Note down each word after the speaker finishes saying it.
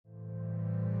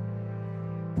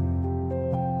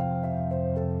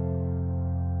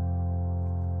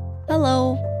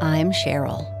I'm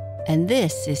Cheryl, and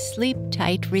this is Sleep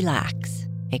Tight Relax,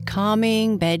 a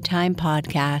calming bedtime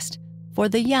podcast for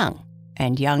the young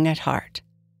and young at heart.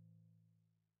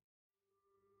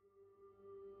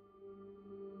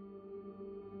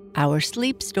 Our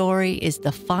sleep story is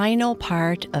the final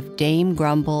part of Dame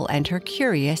Grumble and her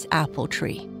curious apple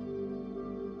tree.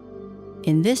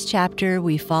 In this chapter,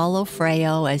 we follow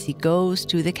Freyo as he goes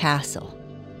to the castle.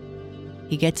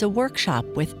 He gets a workshop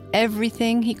with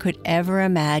everything he could ever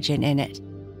imagine in it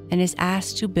and is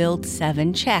asked to build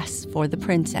 7 chests for the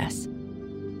princess.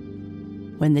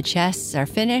 When the chests are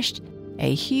finished,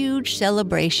 a huge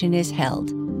celebration is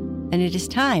held, and it is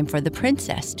time for the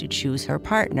princess to choose her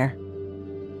partner.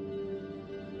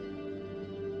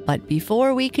 But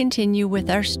before we continue with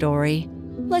our story,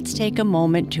 let's take a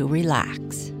moment to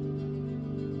relax.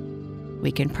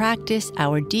 We can practice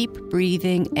our deep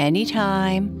breathing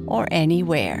anytime or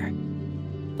anywhere.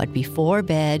 But before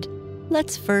bed,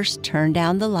 let's first turn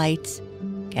down the lights,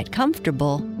 get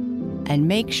comfortable, and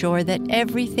make sure that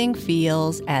everything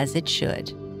feels as it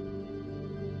should.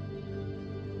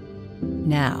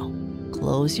 Now,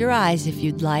 close your eyes if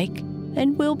you'd like,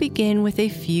 and we'll begin with a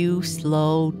few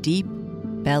slow, deep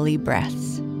belly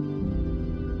breaths.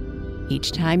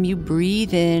 Each time you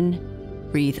breathe in,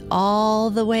 breathe all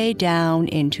the way down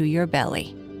into your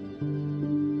belly.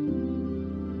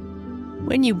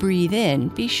 When you breathe in,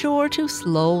 be sure to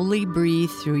slowly breathe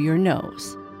through your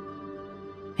nose.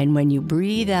 And when you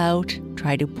breathe out,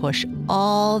 try to push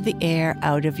all the air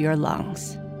out of your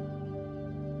lungs.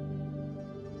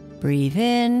 Breathe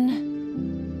in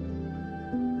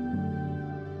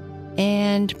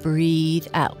and breathe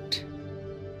out.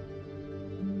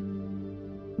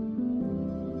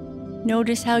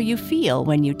 Notice how you feel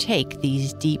when you take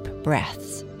these deep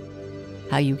breaths,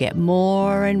 how you get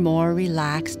more and more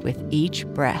relaxed with each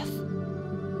breath,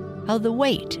 how the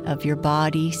weight of your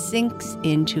body sinks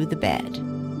into the bed.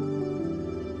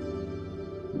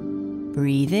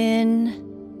 Breathe in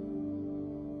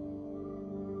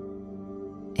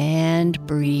and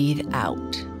breathe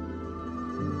out.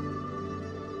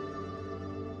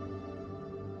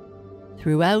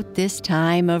 Throughout this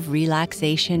time of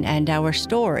relaxation and our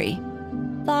story,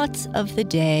 thoughts of the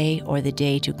day or the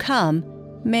day to come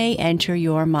may enter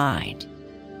your mind.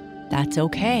 That's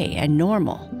okay and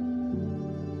normal.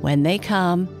 When they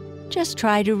come, just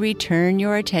try to return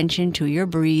your attention to your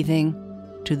breathing,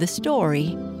 to the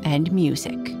story, and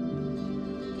music.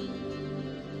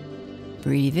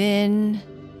 Breathe in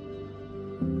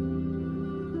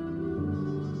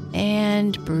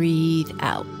and breathe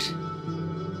out.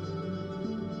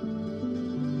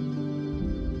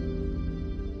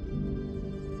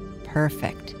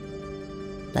 Perfect.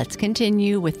 Let's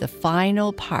continue with the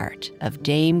final part of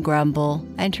Dame Grumble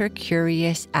and her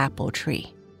curious apple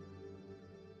tree.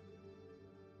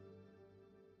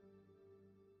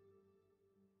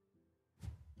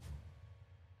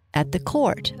 At the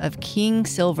court of King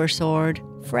Silversword,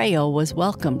 Freyo was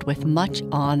welcomed with much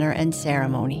honor and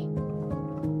ceremony.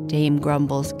 Dame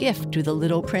Grumble's gift to the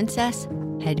little princess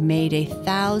had made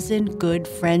 1,000 good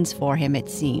friends for him, it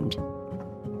seemed.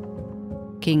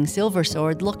 King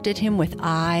Silversword looked at him with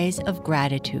eyes of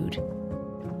gratitude.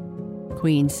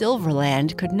 Queen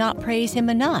Silverland could not praise him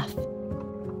enough.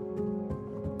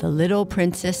 The little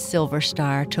Princess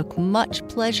Silverstar took much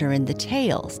pleasure in the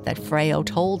tales that Freyo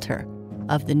told her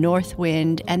of the North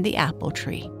Wind and the apple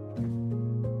tree.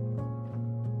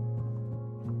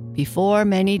 Before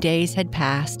many days had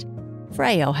passed,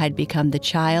 Freyo had become the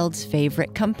child's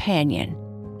favorite companion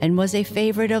and was a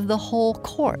favorite of the whole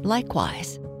court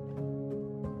likewise.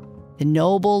 The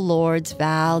noble lords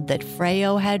vowed that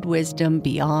Freyo had wisdom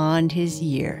beyond his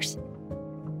years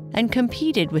and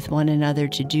competed with one another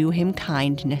to do him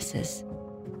kindnesses.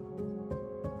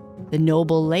 The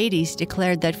noble ladies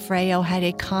declared that Freyo had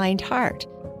a kind heart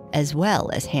as well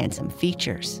as handsome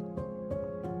features.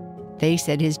 They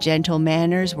said his gentle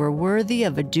manners were worthy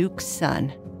of a duke's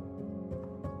son.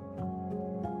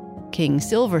 King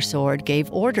Silversword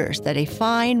gave orders that a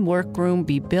fine workroom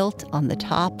be built on the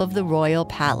top of the royal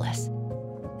palace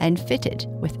and fitted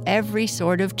with every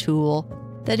sort of tool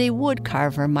that a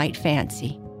woodcarver might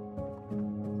fancy.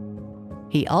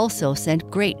 He also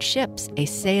sent great ships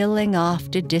a-sailing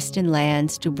off to distant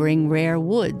lands to bring rare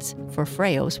woods for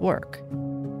Freyo's work.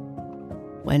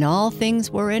 When all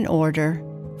things were in order,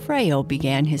 Freyo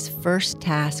began his first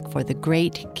task for the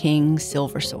great King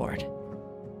Silversword.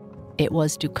 It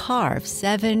was to carve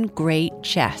 7 great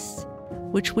chests,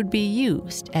 which would be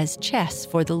used as chests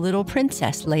for the little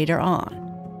princess later on.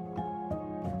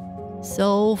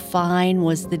 So fine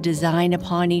was the design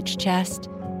upon each chest,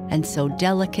 and so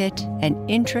delicate and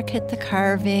intricate the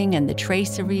carving and the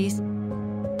traceries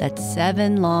that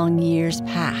 7 long years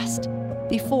passed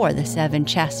before the 7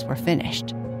 chests were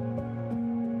finished.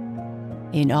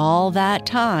 In all that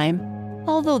time,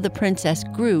 although the princess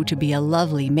grew to be a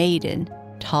lovely maiden,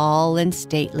 tall and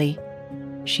stately,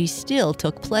 she still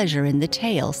took pleasure in the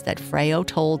tales that Freyo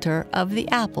told her of the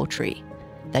apple tree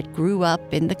that grew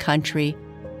up in the country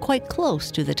quite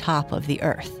close to the top of the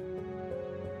earth.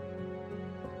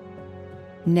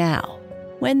 Now,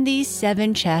 when these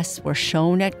 7 chests were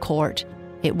shown at court,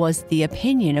 it was the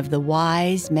opinion of the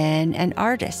wise men and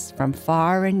artists from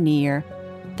far and near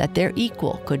that their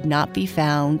equal could not be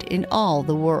found in all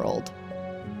the world.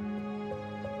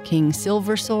 King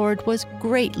Silversword was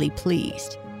greatly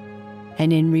pleased,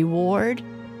 and in reward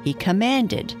he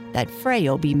commanded that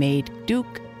Freyo be made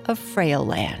Duke of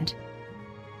Freyoland.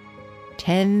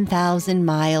 10,000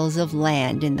 miles of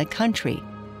land in the country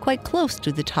quite close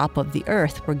to the top of the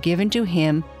earth were given to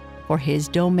him for his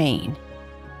domain,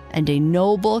 and a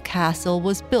noble castle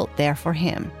was built there for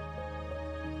him.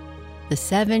 The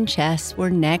 7 chests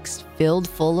were next filled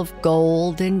full of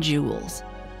gold and jewels,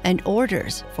 and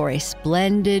orders for a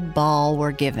splendid ball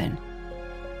were given.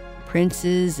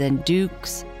 Princes and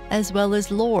dukes, as well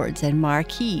as lords and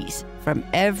marquises from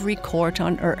every court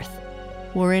on earth,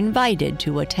 were invited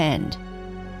to attend.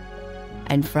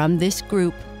 And from this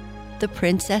group, the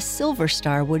Princess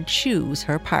Silverstar would choose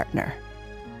her partner.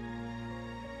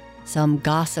 Some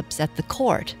gossips at the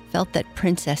court felt that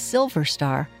Princess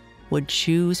Silverstar would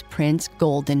choose Prince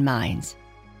Goldenmines,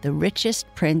 the richest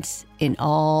prince in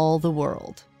all the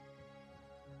world.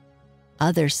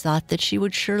 Others thought that she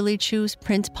would surely choose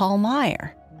Prince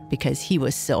Palmyre because he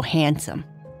was so handsome.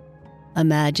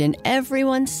 Imagine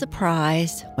everyone's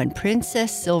surprise when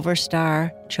Princess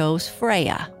Silverstar chose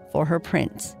Freya for her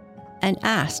prince and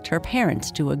asked her parents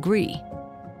to agree.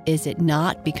 Is it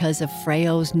not because of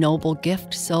Freyo's noble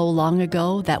gift so long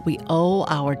ago that we owe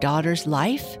our daughter's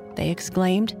life? They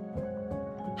exclaimed.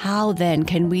 How then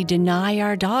can we deny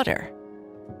our daughter?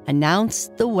 Announce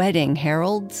the wedding,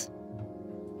 heralds.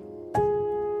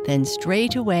 Then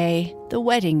straightway the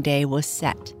wedding day was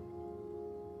set.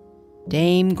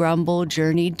 Dame Grumble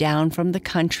journeyed down from the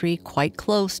country quite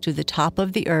close to the top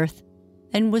of the earth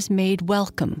and was made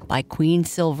welcome by Queen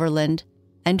Silverland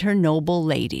and her noble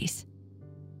ladies.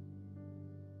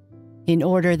 In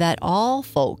order that all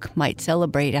folk might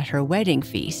celebrate at her wedding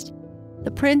feast,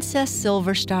 the Princess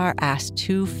Silverstar asked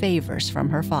 2 favors from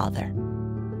her father.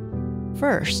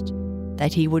 First,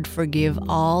 that he would forgive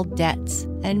all debts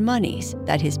and monies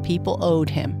that his people owed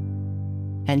him,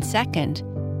 and second,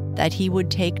 that he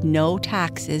would take no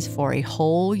taxes for a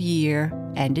whole year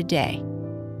and a day.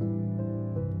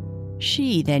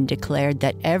 She then declared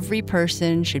that every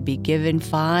person should be given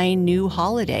fine new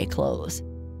holiday clothes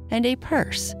and a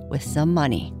purse with some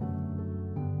money.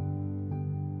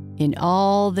 In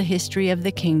all the history of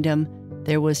the kingdom,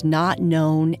 there was not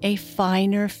known a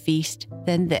finer feast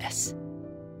than this.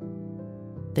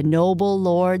 The noble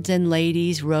lords and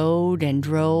ladies rode and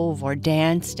drove or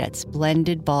danced at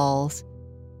splendid balls.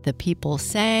 The people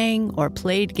sang or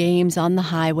played games on the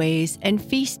highways and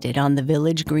feasted on the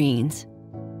village greens.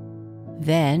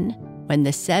 Then, when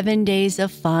the 7 days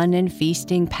of fun and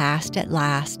feasting passed at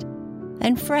last,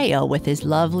 and Freyo with his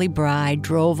lovely bride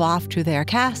drove off to their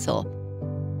castle,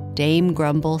 Dame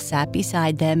Grumble sat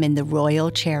beside them in the royal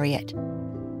chariot.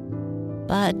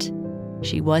 But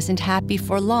she wasn't happy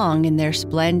for long in their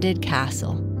splendid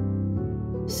castle.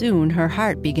 Soon her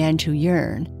heart began to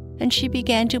yearn, and she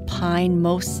began to pine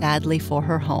most sadly for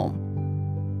her home.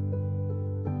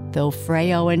 Though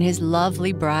Freyo and his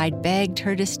lovely bride begged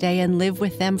her to stay and live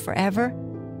with them forever,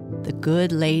 the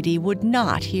good lady would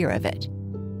not hear of it.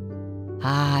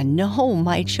 "Ah, no,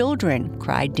 my children,"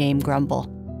 cried Dame Grumble.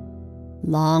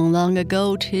 "Long, long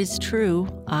ago, 'tis true,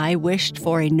 I wished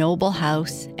for a noble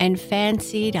house and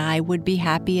fancied I would be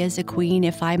happy as a queen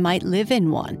if I might live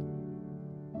in one.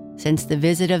 Since the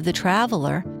visit of the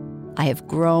traveler, I have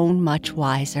grown much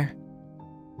wiser.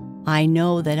 I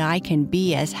know that I can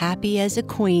be as happy as a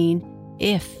queen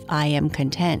if I am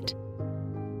content.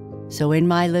 So in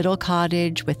my little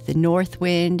cottage with the north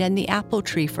wind and the apple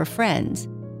tree for friends,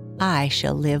 I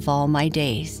shall live all my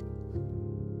days."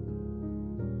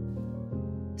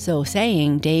 So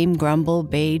saying, Dame Grumble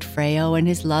bade Freyo and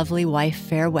his lovely wife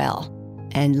farewell,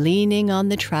 and leaning on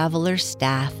the traveler's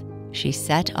staff, she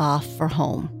set off for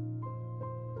home.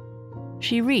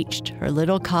 She reached her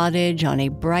little cottage on a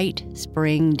bright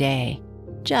spring day,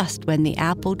 just when the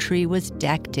apple tree was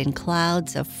decked in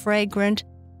clouds of fragrant,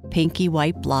 pinky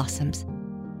white blossoms,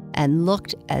 and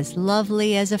looked as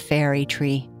lovely as a fairy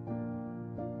tree.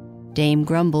 Dame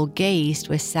Grumble gazed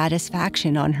with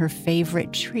satisfaction on her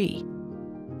favorite tree,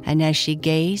 and as she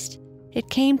gazed, it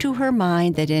came to her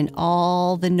mind that in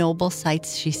all the noble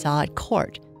sights she saw at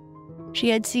court, she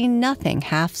had seen nothing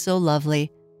half so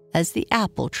lovely as the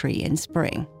apple tree in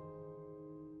spring.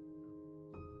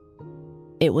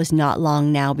 It was not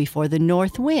long now before the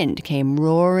north wind came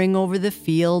roaring over the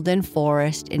field and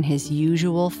forest in his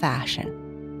usual fashion.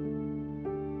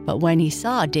 But when he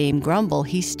saw Dame Grumble,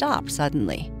 he stopped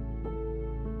suddenly.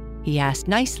 He asked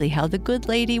nicely how the good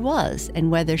lady was and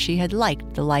whether she had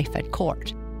liked the life at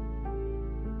court.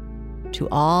 To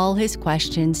all his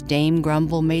questions, Dame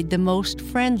Grumble made the most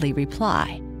friendly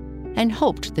reply and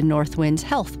hoped the north wind's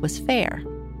health was fair.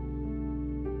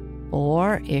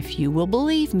 For, if you will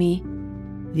believe me,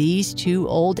 these two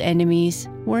old enemies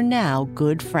were now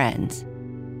good friends.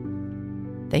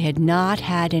 They had not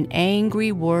had an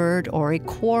angry word or a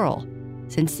quarrel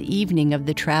since the evening of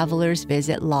the traveler's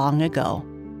visit long ago.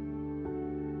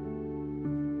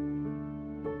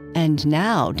 "And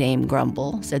now, Dame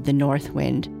Grumble," said the North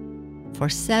Wind, "for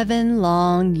 7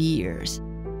 long years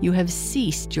you have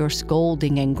ceased your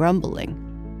scolding and grumbling,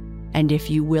 and if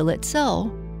you will it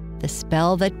so, the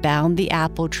spell that bound the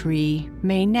apple tree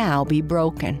may now be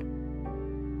broken.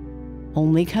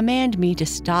 Only command me to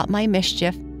stop my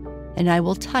mischief, and I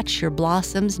will touch your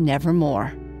blossoms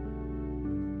nevermore.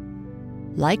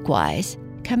 Likewise,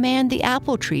 command the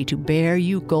apple tree to bear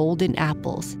you golden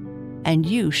apples, and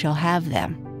you shall have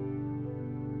them."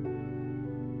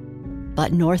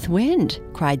 "But North Wind,"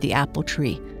 cried the apple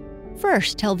tree,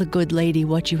 "first tell the good lady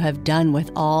what you have done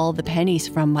with all the pennies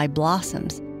from my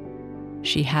blossoms.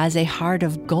 She has a heart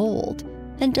of gold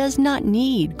and does not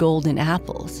need golden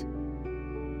apples."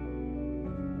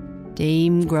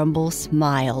 Dame Grumble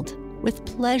smiled with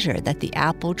pleasure that the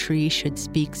apple tree should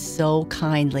speak so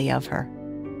kindly of her.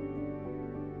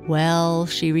 Well,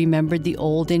 she remembered the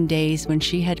olden days when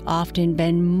she had often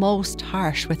been most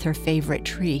harsh with her favorite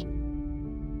tree,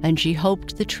 and she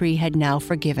hoped the tree had now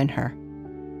forgiven her.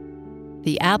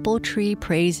 "The apple tree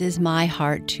praises my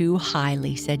heart too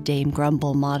highly," said Dame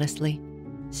Grumble modestly.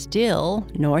 "Still,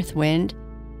 North Wind,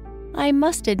 I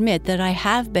must admit that I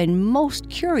have been most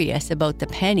curious about the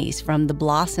pennies from the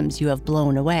blossoms you have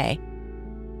blown away.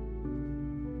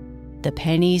 The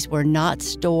pennies were not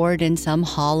stored in some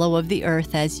hollow of the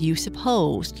earth as you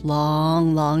supposed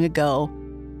long, long ago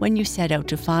when you set out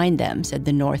to find them," said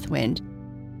the North Wind.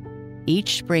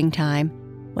 "Each springtime,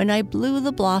 when I blew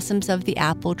the blossoms of the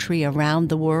apple tree around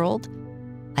the world,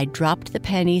 I dropped the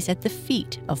pennies at the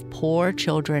feet of poor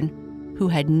children who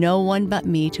had no one but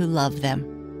me to love them.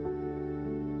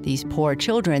 These poor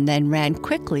children then ran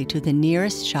quickly to the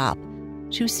nearest shop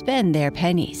to spend their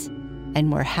pennies,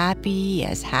 and were happy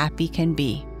as happy can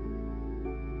be."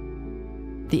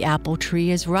 "The apple tree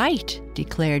is right,"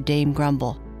 declared Dame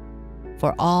Grumble.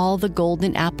 "For all the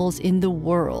golden apples in the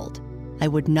world, I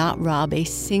would not rob a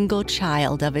single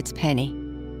child of its penny.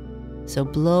 So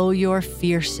blow your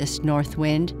fiercest, North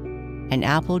Wind, and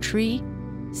apple tree,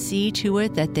 see to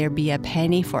it that there be a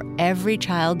penny for every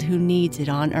child who needs it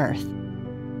on earth."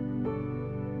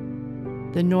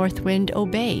 The North Wind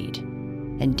obeyed,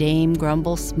 and Dame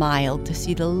Grumble smiled to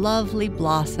see the lovely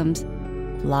blossoms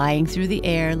flying through the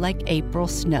air like April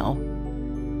snow.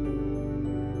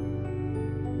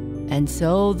 And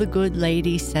so the good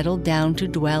lady settled down to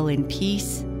dwell in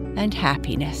peace and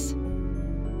happiness.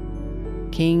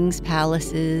 Kings'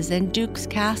 palaces and dukes'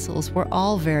 castles were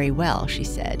all very well, she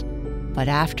said, but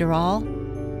after all,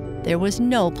 there was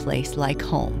no place like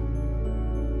home.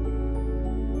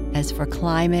 As for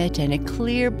climate and a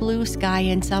clear blue sky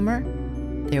in summer,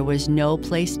 there was no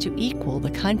place to equal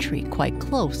the country quite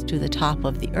close to the top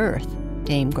of the earth,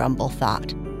 Dame Grumble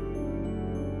thought.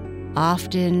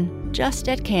 Often, just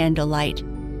at candlelight,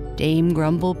 Dame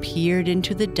Grumble peered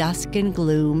into the dusk and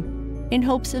gloom in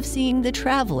hopes of seeing the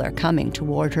traveler coming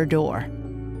toward her door.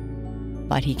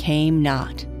 But he came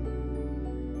not.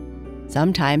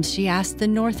 Sometimes she asked the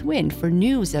North Wind for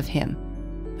news of him,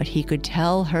 but he could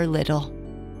tell her little.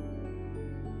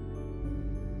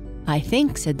 "I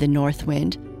think," said the North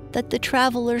Wind, "that the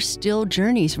traveler still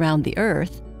journeys round the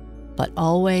earth, but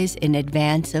always in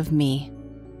advance of me.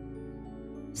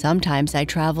 Sometimes I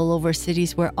travel over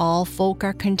cities where all folk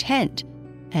are content,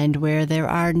 and where there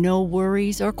are no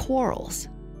worries or quarrels.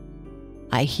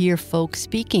 I hear folk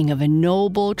speaking of a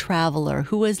noble traveler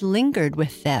who has lingered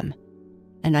with them,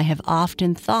 and I have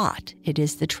often thought it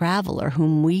is the traveler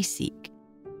whom we seek.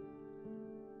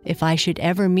 If I should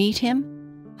ever meet him,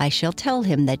 I shall tell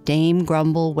him that Dame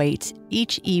Grumble waits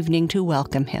each evening to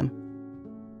welcome him."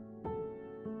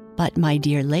 "But my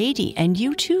dear lady, and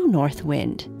you too, North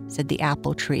Wind," said the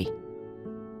apple tree.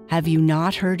 Have you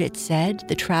not heard it said,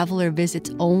 the traveler visits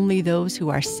only those who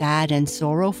are sad and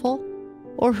sorrowful,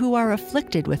 or who are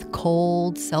afflicted with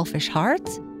cold, selfish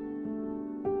hearts?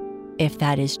 If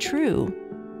that is true,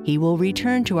 he will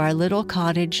return to our little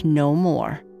cottage no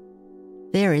more.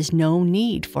 There is no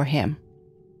need for him.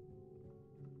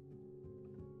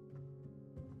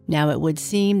 Now it would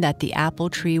seem that the apple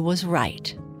tree was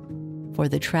right, for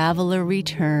the traveler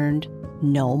returned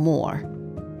no more.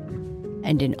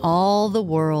 And in all the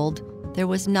world there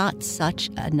was not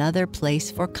such another place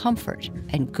for comfort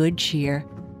and good cheer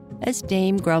as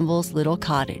Dame Grumble's little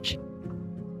cottage,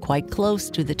 quite close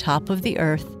to the top of the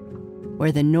earth,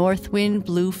 where the north wind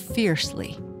blew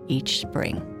fiercely each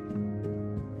spring.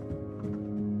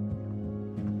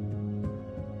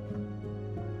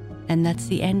 And that's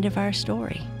the end of our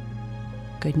story.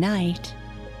 Good night.